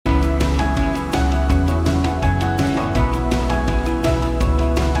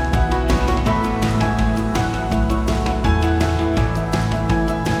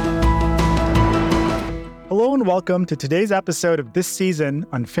and welcome to today's episode of this season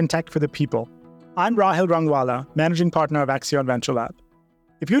on FinTech for the People. I'm Rahil Rangwala, Managing Partner of Axion Venture Lab.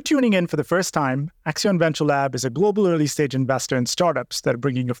 If you're tuning in for the first time, Axion Venture Lab is a global early-stage investor in startups that are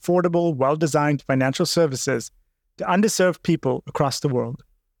bringing affordable, well-designed financial services to underserved people across the world.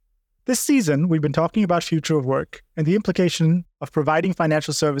 This season, we've been talking about future of work and the implication of providing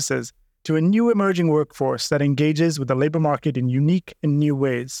financial services to a new emerging workforce that engages with the labor market in unique and new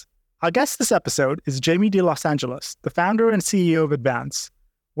ways. Our guest this episode is Jamie de Los Angeles, the founder and CEO of Advance,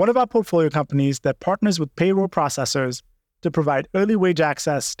 one of our portfolio companies that partners with payroll processors to provide early wage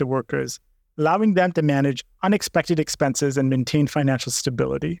access to workers, allowing them to manage unexpected expenses and maintain financial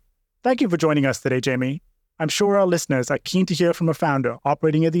stability. Thank you for joining us today, Jamie. I'm sure our listeners are keen to hear from a founder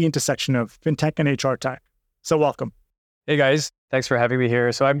operating at the intersection of fintech and HR tech. So welcome. Hey guys, thanks for having me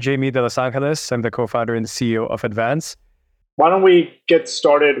here. So I'm Jamie de Los Angeles. I'm the co-founder and CEO of Advance. Why don't we get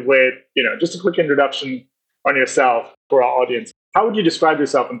started with, just a quick introduction on yourself for our audience. How would you describe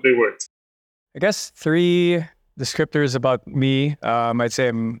yourself in 3 words? I guess 3 descriptors about me. I'd say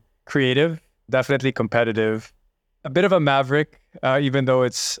I'm creative, definitely competitive, a bit of a maverick, even though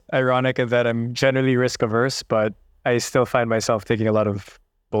it's ironic in that I'm generally risk averse, but I still find myself taking a lot of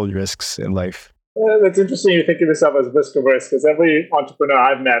bold risks in life. That's interesting you think of yourself as risk averse because every entrepreneur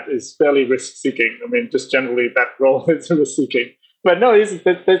I've met is fairly risk seeking. I mean, just generally that role is risk seeking. But no, these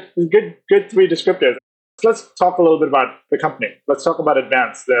are good 3 descriptors. So let's talk a little bit about the company. Let's talk about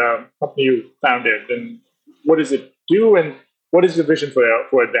Advance, the company you founded, and what does it do, and what is the vision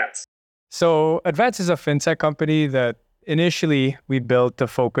for Advance? So Advance is a fintech company that initially we built to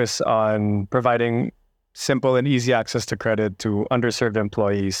focus on providing simple and easy access to credit to underserved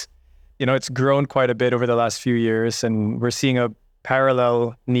employees. It's grown quite a bit over the last few years, and we're seeing a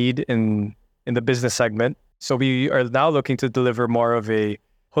parallel need in the business segment. So we are now looking to deliver more of a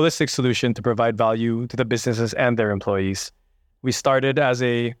holistic solution to provide value to the businesses and their employees. We started as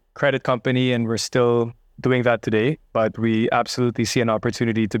a credit company, and we're still doing that today, but we absolutely see an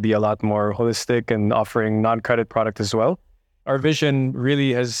opportunity to be a lot more holistic and offering non-credit product as well. Our vision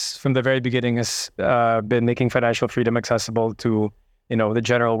really has, from the very beginning, has been making financial freedom accessible to the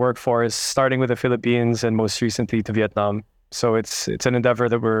general workforce, starting with the Philippines and most recently to Vietnam. So it's an endeavor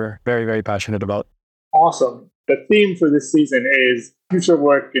that we're very, very passionate about. Awesome. The theme for this season is future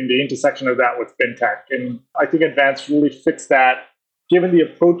work and the intersection of that with fintech. And I think Advance really fits that, given the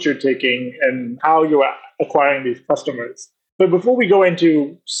approach you're taking and how you're acquiring these customers. But before we go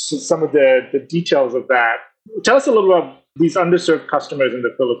into some of the details of that, tell us a little about these underserved customers in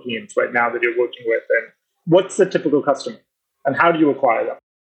the Philippines right now that you're working with, and what's the typical customer? And how do you acquire them?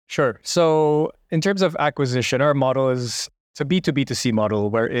 Sure. So in terms of acquisition, our model is a B2B2C model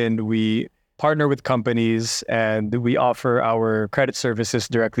wherein we partner with companies and we offer our credit services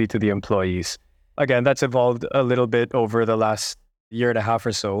directly to the employees. Again, that's evolved a little bit over the last year and a half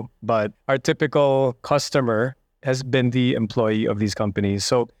or so, but our typical customer has been the employee of these companies.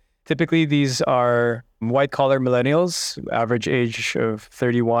 So typically these are white-collar millennials, average age of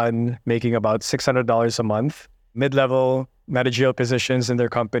 31, making about $600 a month, mid-level managerial positions in their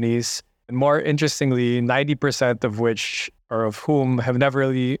companies. And more interestingly, 90% of which or of whom have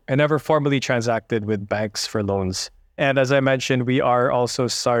never formally transacted with banks for loans. And as I mentioned, we are also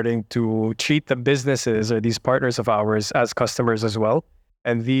starting to treat the businesses or these partners of ours as customers as well.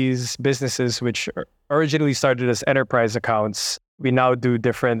 And these businesses, which originally started as enterprise accounts, we now do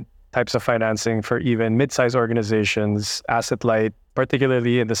different types of financing for even mid-sized organizations, asset light,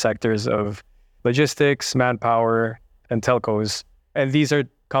 particularly in the sectors of logistics, manpower, and telcos. And these are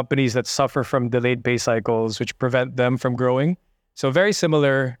companies that suffer from delayed pay cycles, which prevent them from growing. So very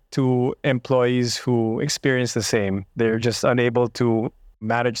similar to employees who experience the same. They're just unable to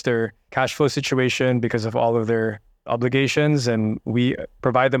manage their cash flow situation because of all of their obligations. And we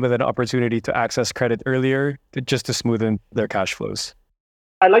provide them with an opportunity to access credit earlier just to smoothen their cash flows.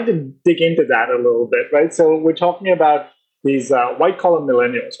 I'd like to dig into that a little bit, right? So we're talking about these white-collar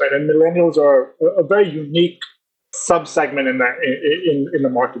millennials, right? And millennials are a very unique sub-segment in the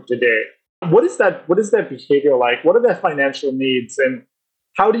market today. What is their behavior like? What are their financial needs? And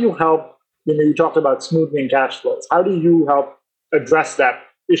how do you help, you talked about smoothing cash flows. How do you help address that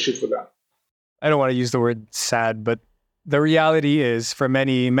issue for them? I don't want to use the word sad, but the reality is for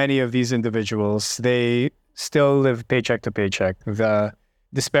many of these individuals, they still live paycheck to paycheck. The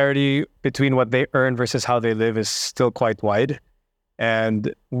disparity between what they earn versus how they live is still quite wide.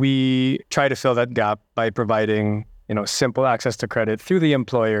 And we try to fill that gap by providing, simple access to credit through the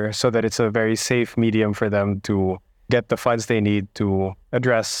employer so that it's a very safe medium for them to get the funds they need to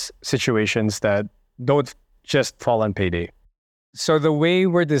address situations that don't just fall on payday. So the way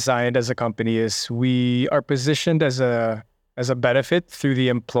we're designed as a company is we are positioned as a benefit through the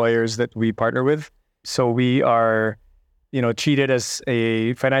employers that we partner with. So we are, treated as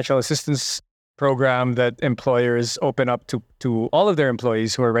a financial assistance program that employers open up to all of their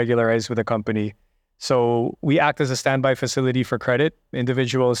employees who are regularized with the company. So we act as a standby facility for credit.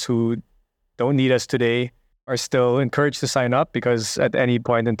 Individuals who don't need us today are still encouraged to sign up because at any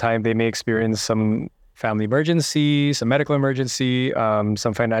point in time, they may experience some family emergency, some medical emergency,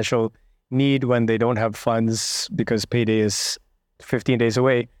 some financial need when they don't have funds because payday is 15 days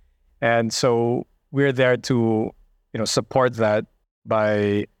away. And so we're there to, support that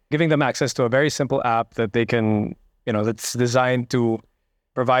by giving them access to a very simple app that they can, that's designed to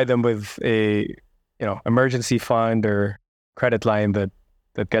provide them with a, emergency fund or credit line that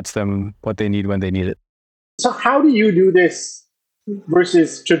gets them what they need when they need it. So how do you do this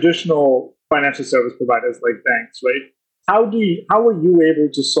versus traditional financial service providers like banks, right? How are you able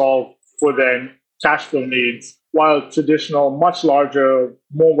to solve for their cash flow needs while traditional, much larger,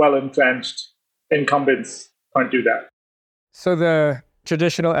 more well-entrenched incumbents can't do that? So the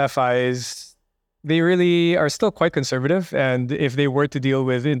traditional FIs, they really are still quite conservative. And if they were to deal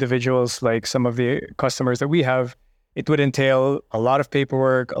with individuals like some of the customers that we have, it would entail a lot of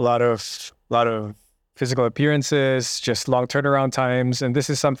paperwork, a lot of physical appearances, just long turnaround times. And this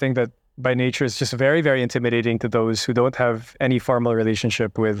is something that by nature is just very, very intimidating to those who don't have any formal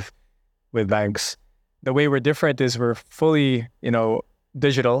relationship with banks. The way we're different is we're fully,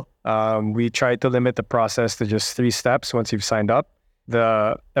 digital. We try to limit the process to just 3 steps once you've signed up.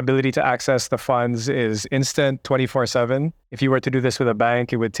 The ability to access the funds is instant 24/7. If you were to do this with a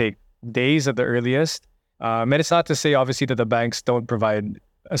bank, it would take days at the earliest. And it's not to say, obviously, that the banks don't provide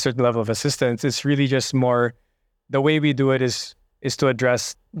a certain level of assistance. It's really just more the way we do it is to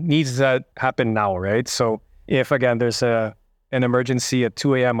address needs that happen now, right? So if, again, there's an emergency at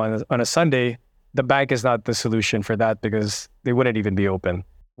 2 a.m. on a Sunday, the bank is not the solution for that because they wouldn't even be open.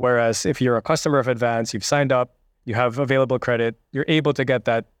 Whereas if you're a customer of Advance, you've signed up, you have available credit, you're able to get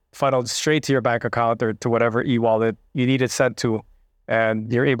that funneled straight to your bank account or to whatever e-wallet you need it sent to,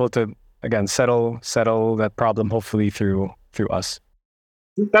 and you're able to, again, settle that problem hopefully through us.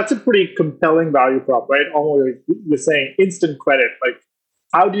 That's a pretty compelling value prop, right? Almost you're saying instant credit. Like,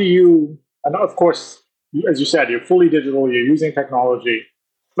 how do you, and of course, as you said, you're fully digital, you're using technology,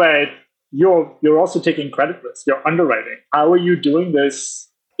 but you're also taking credit risk, you're underwriting. How are you doing this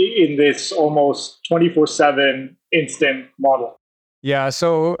in this almost 24/7 instant model? Yeah,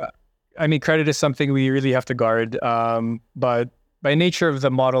 so, credit is something we really have to guard. But by nature of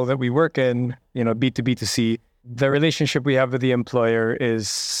the model that we work in, B2B2C, the relationship we have with the employer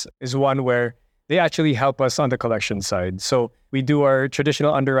is one where they actually help us on the collection side. So we do our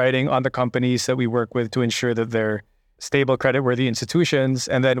traditional underwriting on the companies that we work with to ensure that they're stable, creditworthy institutions.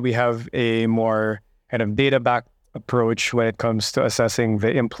 And then we have a more kind of data-backed approach when it comes to assessing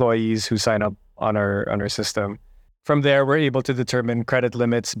the employees who sign up on our system. From there, we're able to determine credit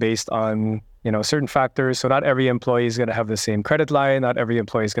limits based on, certain factors. So not every employee is going to have the same credit line. Not every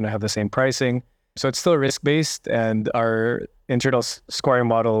employee is going to have the same pricing. So it's still risk-based, and our internal scoring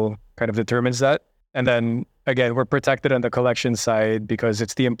model kind of determines that. And then, again, we're protected on the collection side because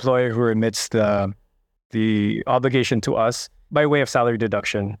it's the employer who remits the obligation to us by way of salary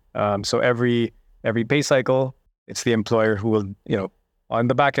deduction. So every pay cycle, it's the employer who will, on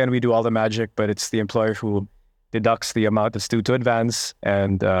the back end, we do all the magic, but it's the employer who deducts the amount that's due to Advance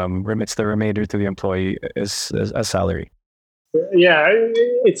and remits the remainder to the employee as salary. Yeah,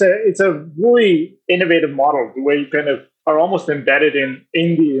 it's a really innovative model, the way you kind of are almost embedded in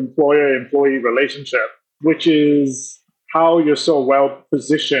the employer-employee relationship, which is how you're so well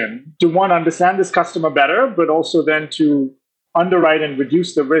positioned to, one, understand this customer better, but also then to underwrite and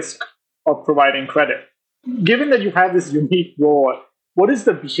reduce the risk of providing credit. Given that you have this unique role, what is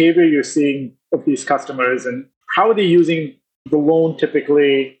the behavior you're seeing of these customers, and how are they using the loan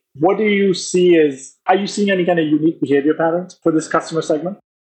typically? What do you see are you seeing any kind of unique behavior patterns for this customer segment?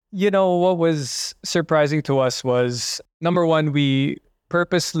 What was surprising to us was, number one, we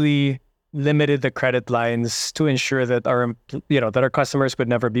purposely limited the credit lines to ensure that our customers would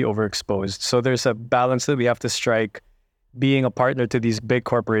never be overexposed. So there's a balance that we have to strike, being a partner to these big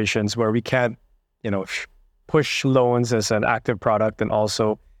corporations where we can't, push loans as an active product. And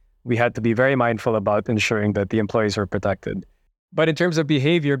also we had to be very mindful about ensuring that the employees were protected. But in terms of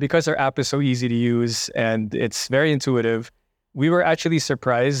behavior, because our app is so easy to use and it's very intuitive, we were actually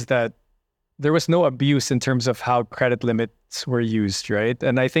surprised that there was no abuse in terms of how credit limits were used, right?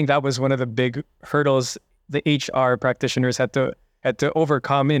 And I think that was one of the big hurdles the HR practitioners had to had to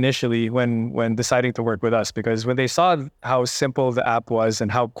overcome initially when deciding to work with us, because when they saw how simple the app was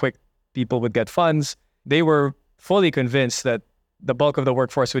and how quick people would get funds, they were fully convinced that the bulk of the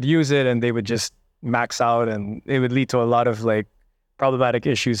workforce would use it and they would just max out, and it would lead to a lot of like problematic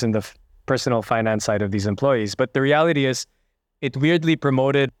issues in the personal finance side of these employees. But the reality is it weirdly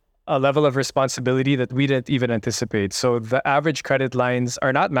promoted a level of responsibility that we didn't even anticipate. So the average credit lines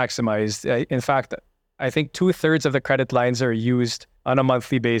are not maximized. In fact, I think 2/3 of the credit lines are used on a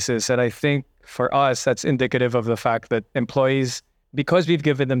monthly basis. And I think for us, that's indicative of the fact that employees, because we've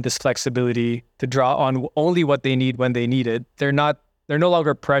given them this flexibility to draw on only what they need when they need it, they're no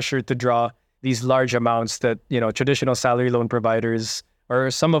longer pressured to draw these large amounts that, traditional salary loan providers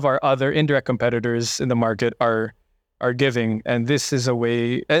or some of our other indirect competitors in the market are giving. And this is a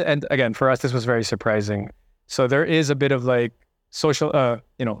way, and again, for us, this was very surprising. So there is a bit of like social,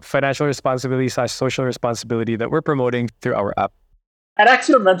 financial responsibility / social responsibility that we're promoting through our app. At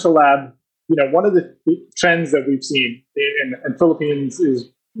Axion Venture Lab, one of the trends that we've seen in Philippines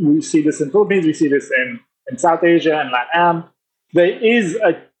is we see this in Philippines, we see this in South Asia and LATAM. There is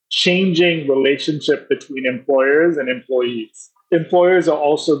a changing relationship between employers and employees. Employers are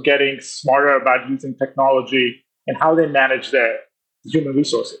also getting smarter about using technology and how they manage their human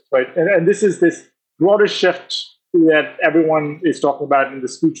resources, right? And this is this broader shift that everyone is talking about in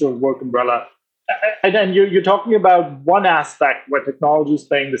this future of work umbrella. And then you're talking about one aspect where technology is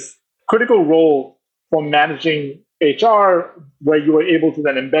playing this critical role for managing HR, where you are able to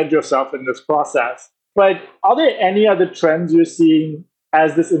then embed yourself in this process. But are there any other trends you're seeing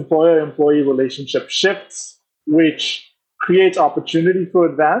as this employer-employee relationship shifts, which creates opportunity for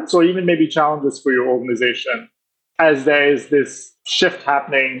Advance or even maybe challenges for your organization as there is this shift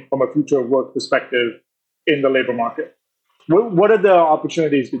happening from a future of work perspective in the labor market? What are the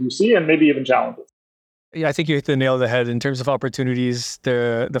opportunities that you see and maybe even challenges? Yeah, I think you hit the nail on the head in terms of opportunities.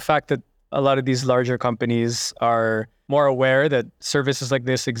 The fact that a lot of these larger companies are more aware that services like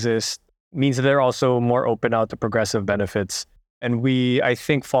this exist means that they're also more open out to progressive benefits. And we, I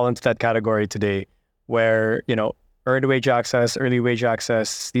think, fall into that category today where, earned wage access, early wage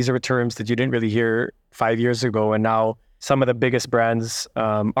access, these are terms that you didn't really hear 5 years ago. And now some of the biggest brands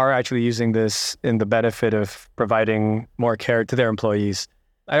are actually using this in the benefit of providing more care to their employees.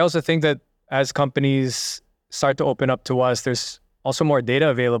 I also think that as companies start to open up to us, there's also more data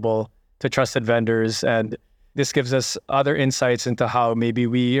available to trusted vendors. And this gives us other insights into how maybe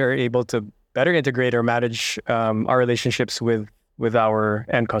we are able to better integrate or manage our relationships with our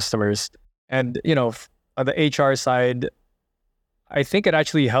end customers. And, on the HR side, I think it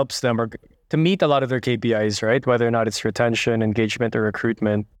actually helps them to meet a lot of their KPIs, right? Whether or not it's retention, engagement, or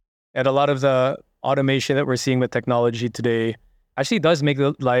recruitment. And a lot of the automation that we're seeing with technology today actually does make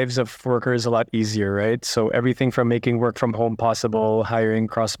the lives of workers a lot easier, right? So everything from making work from home possible, hiring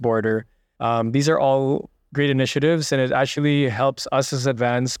cross-border, these are all great initiatives, and it actually helps us as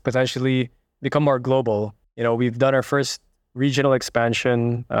Advance potentially become more global. We've done our first regional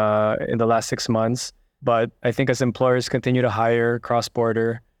expansion in the last 6 months, but I think as employers continue to hire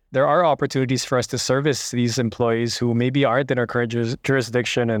cross-border, there are opportunities for us to service these employees who maybe aren't in our current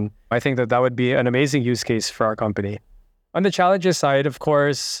jurisdiction, and I think that would be an amazing use case for our company. On the challenges side, of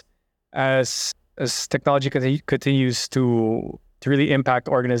course, as technology continues to really impact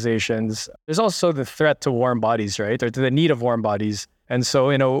organizations, there's also the threat to warm bodies, right? Or to the need of warm bodies. And so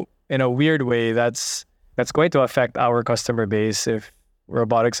in a weird way, that's going to affect our customer base if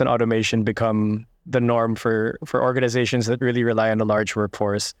robotics and automation become the norm for organizations that really rely on a large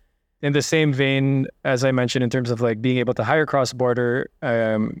workforce. In the same vein, as I mentioned, in terms of like being able to hire cross-border,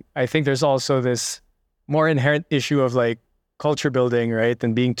 I think there's also this more inherent issue of like culture building, right?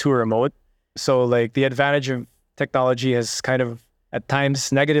 And being too remote. So like the advantage of technology has kind of at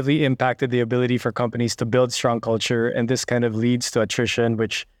times negatively impacted the ability for companies to build strong culture. And this kind of leads to attrition,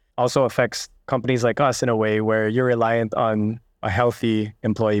 which also affects companies like us in a way where you're reliant on a healthy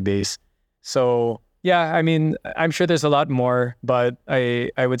employee base. So yeah, I mean, I'm sure there's a lot more, but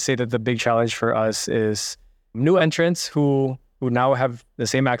I would say that the big challenge for us is new entrants who now have the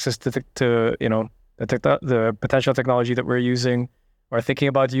same access to the potential technology that we're using or thinking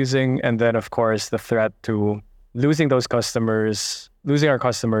about using, and then of course the threat to losing our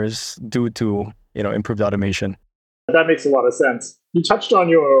customers due to improved automation. That makes a lot of sense. You touched on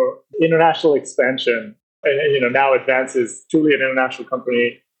your international expansion, and now Advance is truly an international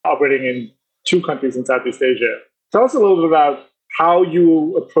company operating in 2 countries in Southeast Asia. Tell us a little bit about how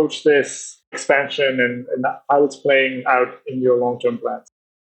you approach this expansion and how it's playing out in your long-term plans.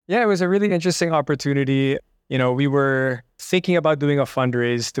 Yeah, it was a really interesting opportunity. We were thinking about doing a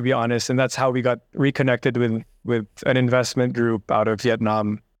fundraise, to be honest, and that's how we got reconnected with with an investment group out of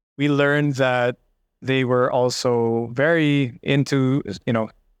Vietnam. We learned that they were also very into,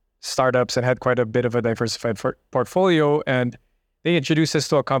 startups and had quite a bit of a diversified portfolio. And they introduced us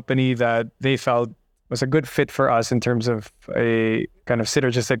to a company that they felt was a good fit for us in terms of a kind of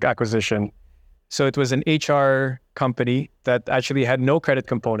synergistic acquisition. So it was an HR company that actually had no credit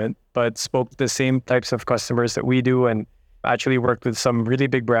component, but spoke to the same types of customers that we do and actually worked with some really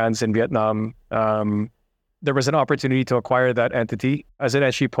big brands in Vietnam. There was an opportunity to acquire that entity as an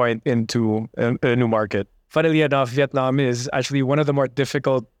entry point into a new market. Funnily enough, Vietnam is actually one of the more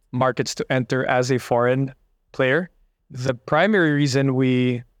difficult markets to enter as a foreign player. The primary reason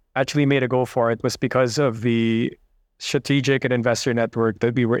we actually made a go for it was because of the strategic and investor network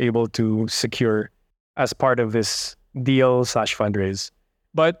that we were able to secure as part of this deal/fundraise.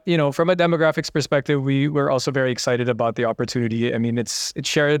 But, from a demographics perspective, we were also very excited about the opportunity. I mean, it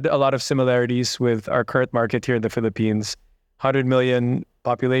shared a lot of similarities with our current market here in the Philippines. 100 million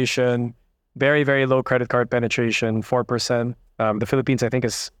population, very, very low credit card penetration, 4%. The Philippines, I think,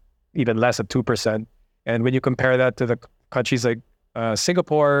 is even less at 2%. And when you compare that to the countries like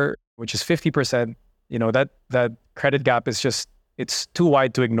Singapore, which is 50%, that credit gap is it's too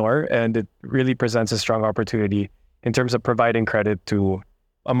wide to ignore. And it really presents a strong opportunity in terms of providing credit to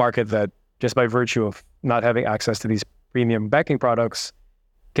a market that, just by virtue of not having access to these premium banking products,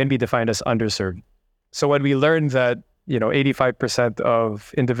 can be defined as underserved. So when we learned that, 85%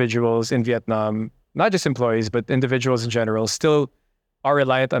 of individuals in Vietnam, not just employees, but individuals in general, still are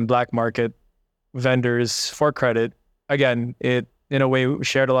reliant on black market vendors for credit, again, it, in a way,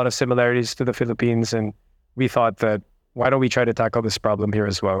 shared a lot of similarities to the Philippines. And we thought that, why don't we try to tackle this problem here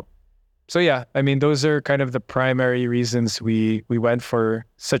as well? So yeah, I mean, those are kind of the primary reasons we went for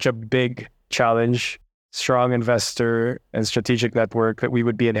such a big challenge, strong investor and strategic network that we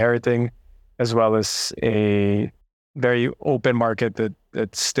would be inheriting, as well as a very open market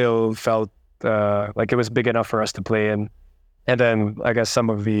that still felt like it was big enough for us to play in. And then I guess some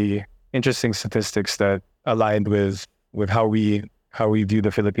of the interesting statistics that aligned with how we view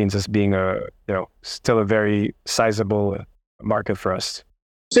the Philippines as being still a very sizable market for us.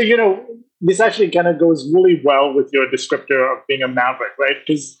 So, this actually kind of goes really well with your descriptor of being a maverick, right?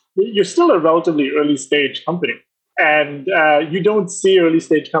 Because you're still a relatively early stage company. And you don't see early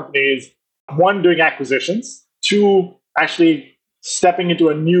stage companies, one, doing acquisitions, two, actually stepping into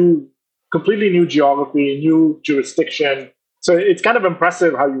a completely new geography, new jurisdiction. So it's kind of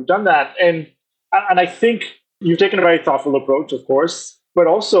impressive how you've done that. And I think you've taken a very thoughtful approach, of course, but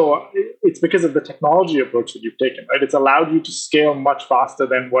also it's because of the technology approach that you've taken, right? It's allowed you to scale much faster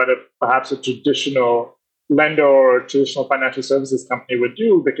than what perhaps a traditional lender or a traditional financial services company would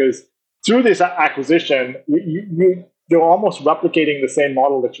do, because through this acquisition, you're almost replicating the same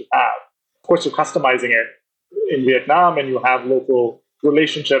model that you have. Of course, you're customizing it in Vietnam, and you have local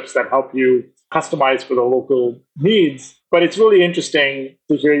relationships that help you customize for the local needs. But it's really interesting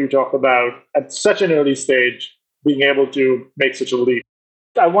to hear you talk about, at such an early stage, being able to make such a leap.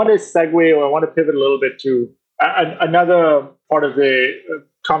 I want to segue, or I want to pivot a little bit to another part of the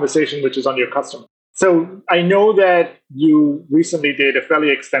conversation, which is on your customer. So I know that you recently did a fairly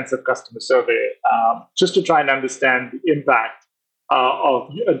extensive customer survey just to try and understand the impact of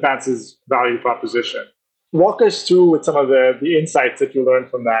Advance's value proposition. Walk us through with some of the insights that you learned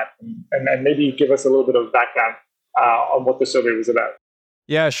from that, and maybe give us a little bit of background on what the survey was about.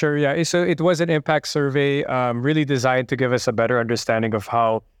 Yeah, sure. Yeah. So it was an impact survey really designed to give us a better understanding of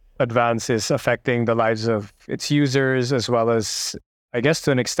how Advance is affecting the lives of its users, as well as, I guess,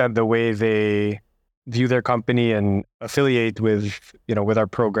 to an extent, the way they view their company and affiliate with our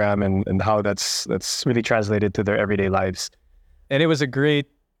program, and how that's really translated to their everyday lives. And it was a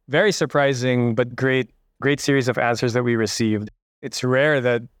very surprising, but great series of answers that we received. It's rare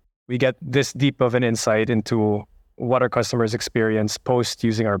that we get this deep of an insight into what our customers experience post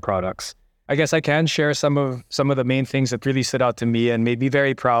using our products. I guess I can share some of the main things that really stood out to me and made me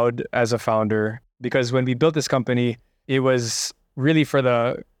very proud as a founder, because when we built this company, it was really for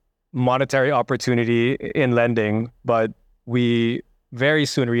the monetary opportunity in lending, but we very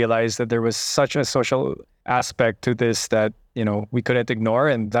soon realized that there was such a social aspect to this that we couldn't ignore,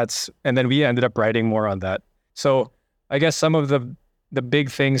 and then we ended up writing more on that. So I guess some of the big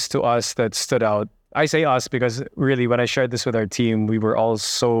things to us that stood out, I say us because really when I shared this with our team, we were all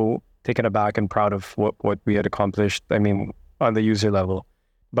so taken aback and proud of what we had accomplished, I mean, on the user level.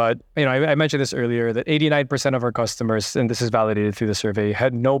 But I mentioned this earlier, that 89% of our customers, and this is validated through the survey,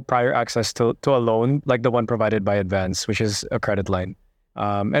 had no prior access to a loan like the one provided by Advance, which is a credit line.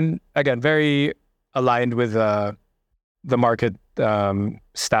 And again, very aligned with the market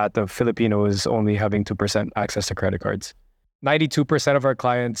stat of Filipinos only having 2% access to credit cards. 92% of our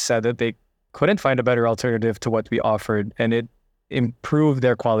clients said that they couldn't find a better alternative to what we offered, and it improved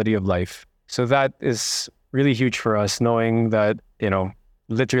their quality of life. So that is really huge for us, knowing that,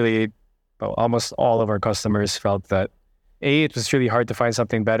 literally almost all of our customers felt that it was really hard to find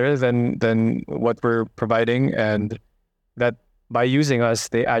something better than what we're providing, and that by using us,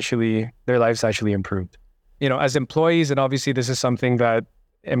 their lives actually improved. As employees, and obviously this is something that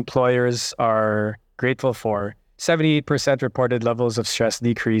employers are grateful for, 78% reported levels of stress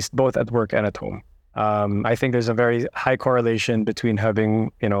decreased both at work and at home. I think there's a very high correlation between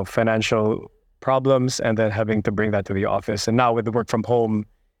having, financial problems and then having to bring that to the office. And now with the work from home,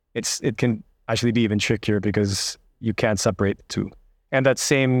 it can actually be even trickier because you can't separate the two. And that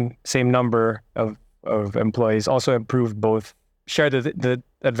same number of employees also shared the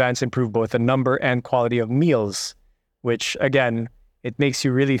advance improved both the number and quality of meals, which again, it makes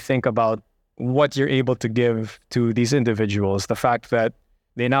you really think about what you're able to give to these individuals. The fact that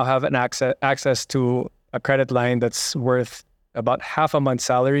they now have an access to a credit line that's worth about half a month's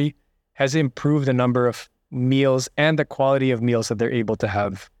salary has improved the number of meals and the quality of meals that they're able to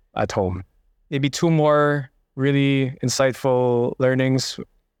have at home. Maybe two more really insightful learnings.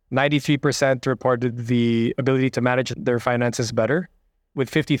 93% reported the ability to manage their finances better, with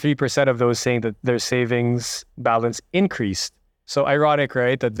 53% of those saying that their savings balance increased. So ironic,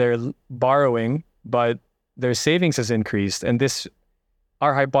 right? That they're borrowing, but their savings has increased. And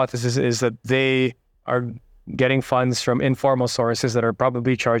our hypothesis is that they are getting funds from informal sources that are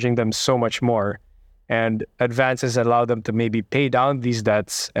probably charging them so much more. And advances allow them to maybe pay down these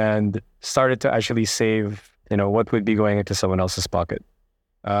debts and started to actually save, what would be going into someone else's pocket.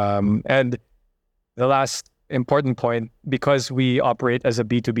 And the last important point, because we operate as a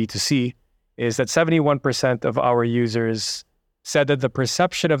B2B2C, is that 71% of our users said that the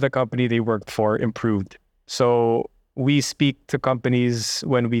perception of the company they worked for improved. So we speak to companies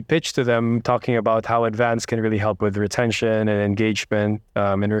when we pitch to them, talking about how Advance can really help with retention and engagement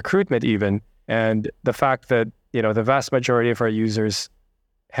and recruitment even. And the fact that, the vast majority of our users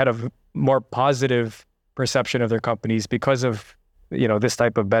had a more positive perception of their companies because of, this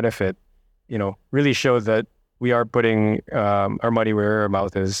type of benefit, really showed that we are putting our money where our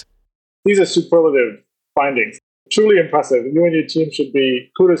mouth is. These are superlative findings. Truly impressive. You and your team should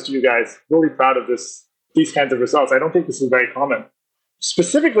be kudos to you guys. Really proud of these kinds of results. I don't think this is very common.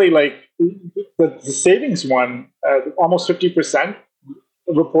 Specifically, like the savings one, almost 50%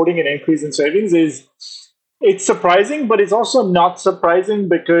 reporting an increase in savings it's surprising, but it's also not surprising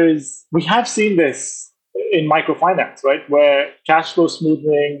because we have seen this in microfinance, right? Where cash flow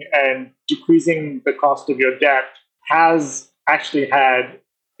smoothing and decreasing the cost of your debt has actually had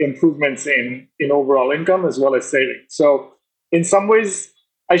improvements in overall income as well as savings. So in some ways,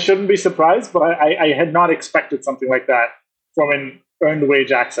 I shouldn't be surprised, but I had not expected something like that from an earned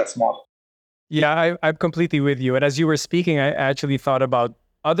wage access model. Yeah, I'm completely with you. And as you were speaking, I actually thought about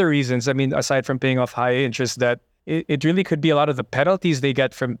other reasons. I mean, aside from paying off high interest debt, it really could be a lot of the penalties they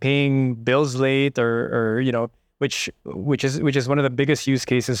get from paying bills late or which is one of the biggest use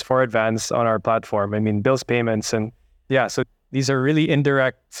cases for Advance on our platform. I mean, bills payments and so these are really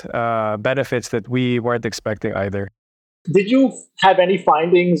indirect benefits that we weren't expecting either. Did you have any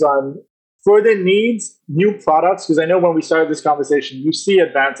findings on further needs, new products? Because I know when we started this conversation, you see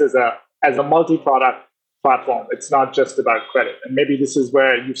Advance as a multi-product platform. It's not just about credit. And maybe this is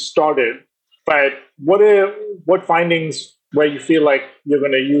where you started. But what findings where you feel like you're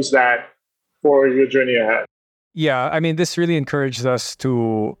going to use that for your journey ahead? Yeah, I mean, this really encouraged us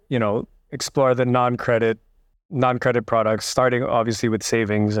to, explore the non-credit products, starting obviously with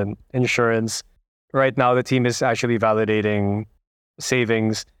savings and insurance. Right now, the team is actually validating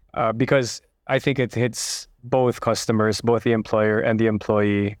savings because I think it hits both customers, both the employer and the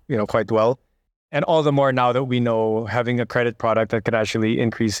employee, quite well. And all the more now that we know having a credit product that could actually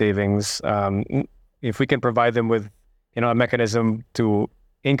increase savings, if we can provide them with, a mechanism to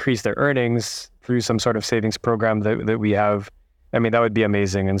increase their earnings through some sort of savings program that we have, I mean, that would be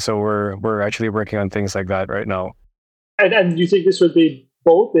amazing. And so we're actually working on things like that right now. And you think this would be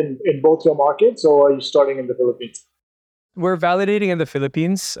both in both your markets, or are you starting in the Philippines? We're validating in the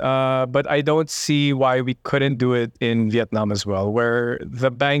Philippines, but I don't see why we couldn't do it in Vietnam as well, where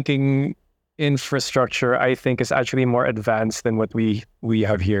the banking infrastructure, I think, is actually more advanced than what we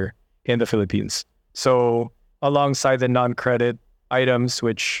have here in the Philippines. So alongside the non-credit items,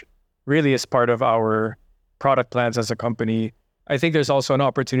 which really is part of our product plans as a company, I think there's also an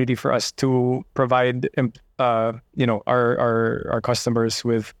opportunity for us to provide, our customers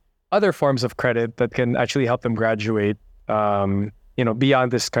with other forms of credit that can actually help them graduate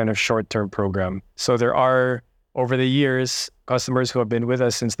beyond this kind of short-term program. So there are, over the years, customers who have been with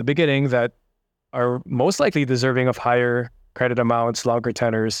us since the beginning that are most likely deserving of higher credit amounts, longer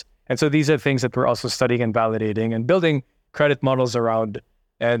tenors. And so these are things that we're also studying and validating and building credit models around.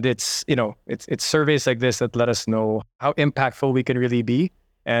 And it's surveys like this that let us know how impactful we can really be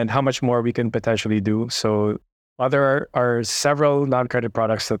and how much more we can potentially do. So while there are several non-credit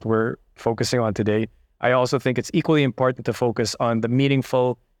products that we're focusing on today, I also think it's equally important to focus on the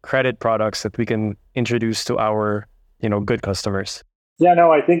meaningful credit products that we can introduce to our, good customers. Yeah,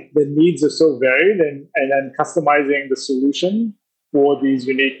 no, I think the needs are so varied, and then customizing the solution for these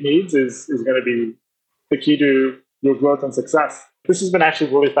unique needs is going to be the key to your growth and success. This has been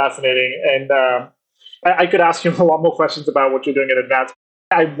actually really fascinating, and I could ask you a lot more questions about what you're doing in advance.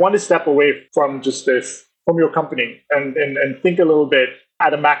 I want to step away from just this, from your company, and think a little bit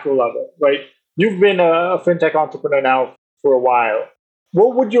at a macro level, right? You've been a fintech entrepreneur now for a while.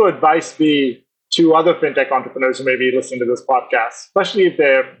 What would your advice be to other fintech entrepreneurs who may be listening to this podcast, especially if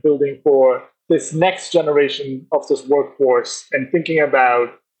they're building for this next generation of this workforce and thinking about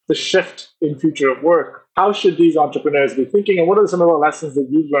the shift in future of work? How should these entrepreneurs be thinking, and what are some of the lessons that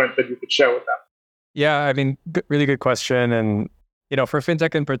you've learned that you could share with them? Yeah, I mean, really good question. And, for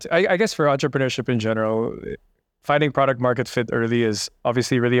fintech in particular, I guess for entrepreneurship in general, finding product market fit early is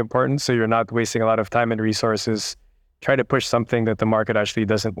obviously really important. So you're not wasting a lot of time and resources trying to push something that the market actually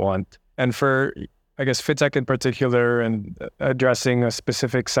doesn't want. And for, I guess, fintech in particular, and addressing a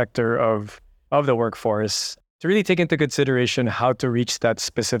specific sector of the workforce, to really take into consideration how to reach that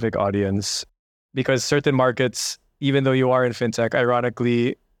specific audience. Because certain markets, even though you are in fintech,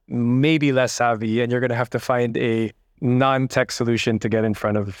 ironically, may be less savvy, and you're going to have to find a non-tech solution to get in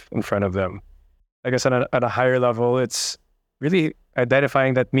front of them. I guess at a higher level, it's really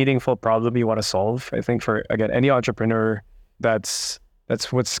identifying that meaningful problem you want to solve. I think for, again, any entrepreneur, that's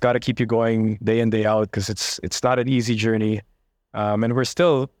what's got to keep you going day in, day out, because it's not an easy journey. And we're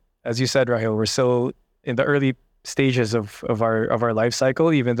still, as you said, Rahil, we're still in the early stages of our life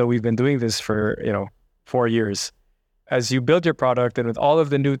cycle, even though we've been doing this for 4 years. As you build your product, and with all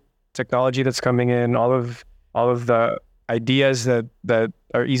of the new technology that's coming in, all of the ideas that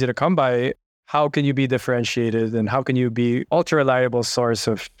are easy to come by, how can you be differentiated, and how can you be ultra reliable source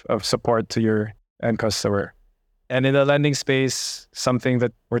of support to your end customer? And in the lending space, something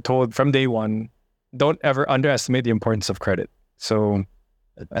that we're told from day one, don't ever underestimate the importance of credit. So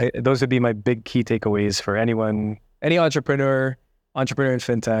those would be my big key takeaways for anyone, any entrepreneur in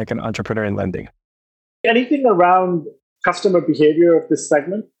fintech, and entrepreneur in lending. Anything around customer behavior of this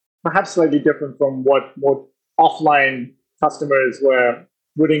segment, perhaps slightly different from what more offline customers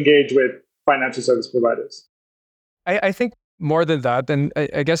would engage with financial service providers? I think more than that, and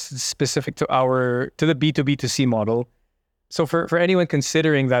I guess it's specific to the B2B2C model. So for anyone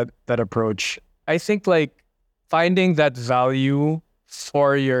considering that approach, I think like finding that value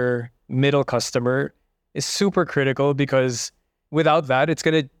for your middle customer is super critical, because without that, it's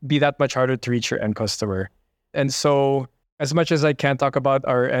going to be that much harder to reach your end customer. And so as much as I can't talk about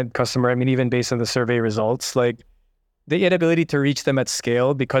our end customer, I mean, even based on the survey results, like the inability to reach them at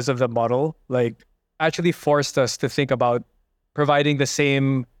scale because of the model, like actually forced us to think about providing the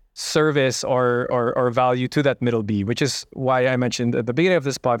same service or value to that middle B, which is why I mentioned at the beginning of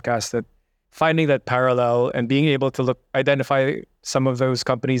this podcast that finding that parallel and being able to identify some of those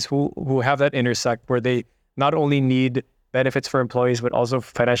companies who have that intersect, where they not only need benefits for employees, but also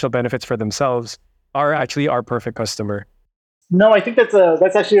financial benefits for themselves, are actually our perfect customer. No, I think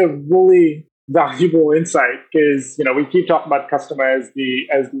that's actually a really valuable insight, because we keep talking about customer as the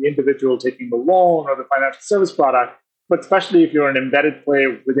individual taking the loan or the financial service product, but especially if you're an embedded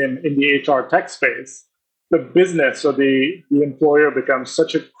player in the HR tech space, the business or the employer becomes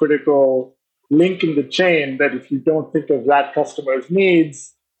such a critical link in the chain that if you don't think of that customer's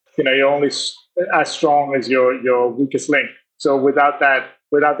needs, you're only as strong as your weakest link. So without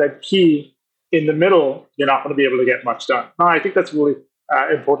that key in the middle, you're not going to be able to get much done. No, I think that's really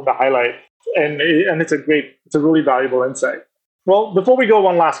important to highlight, and it's a really valuable insight. Well, before we go,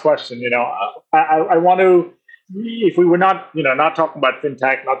 one last question. I want to, if we were not talking about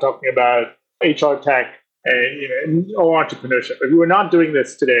fintech, not talking about HR tech, or entrepreneurship, if we were not doing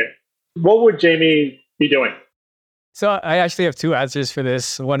this today, what would Jamie be doing? So I actually have two answers for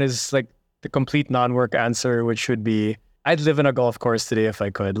this. One is like the complete non-work answer, which would be I'd live in a golf course today if I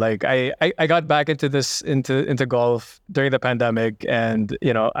could. Like I got back into golf during the pandemic, and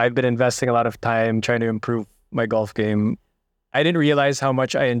I've been investing a lot of time trying to improve my golf game. I didn't realize how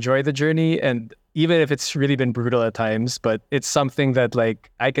much I enjoy the journey, and even if it's really been brutal at times, but it's something that like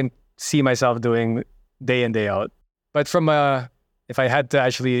I can see myself doing day in, day out. But if I had to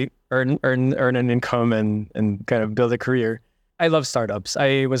actually earn an income and kind of build a career, I love startups.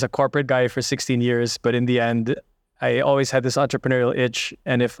 I was a corporate guy for 16 years, but in the end, I always had this entrepreneurial itch.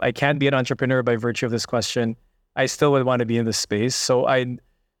 And if I can't be an entrepreneur by virtue of this question, I still would want to be in this space. So I'd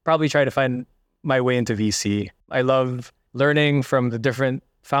probably try to find my way into VC. I love learning from the different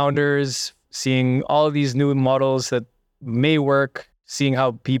founders, seeing all of these new models that may work, seeing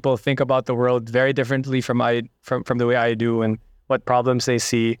how people think about the world very differently from the way I do and what problems they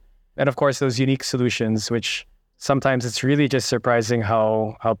see. And of course, those unique solutions, which sometimes it's really just surprising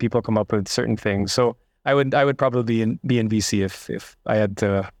how people come up with certain things. So I would probably be in VC if I had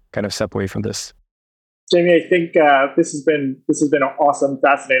to kind of step away from this. Jamie, I think this has been awesome,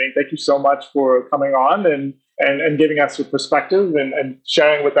 fascinating. Thank you so much for coming on and giving us your perspective and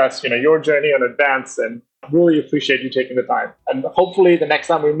sharing with us, your journey on Advance. And really appreciate you taking the time. And hopefully the next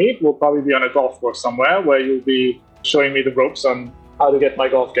time we meet, we'll probably be on a golf course somewhere where you'll be showing me the ropes on how to get my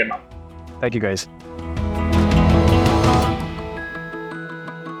golf game up. Thank you, guys.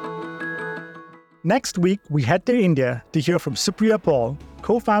 Next week, we head to India to hear from Supriya Paul,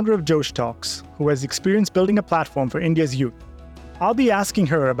 co-founder of Josh Talks, who has experience building a platform for India's youth. I'll be asking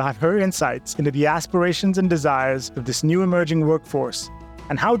her about her insights into the aspirations and desires of this new emerging workforce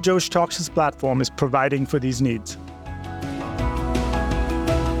and how Josh Talks' platform is providing for these needs.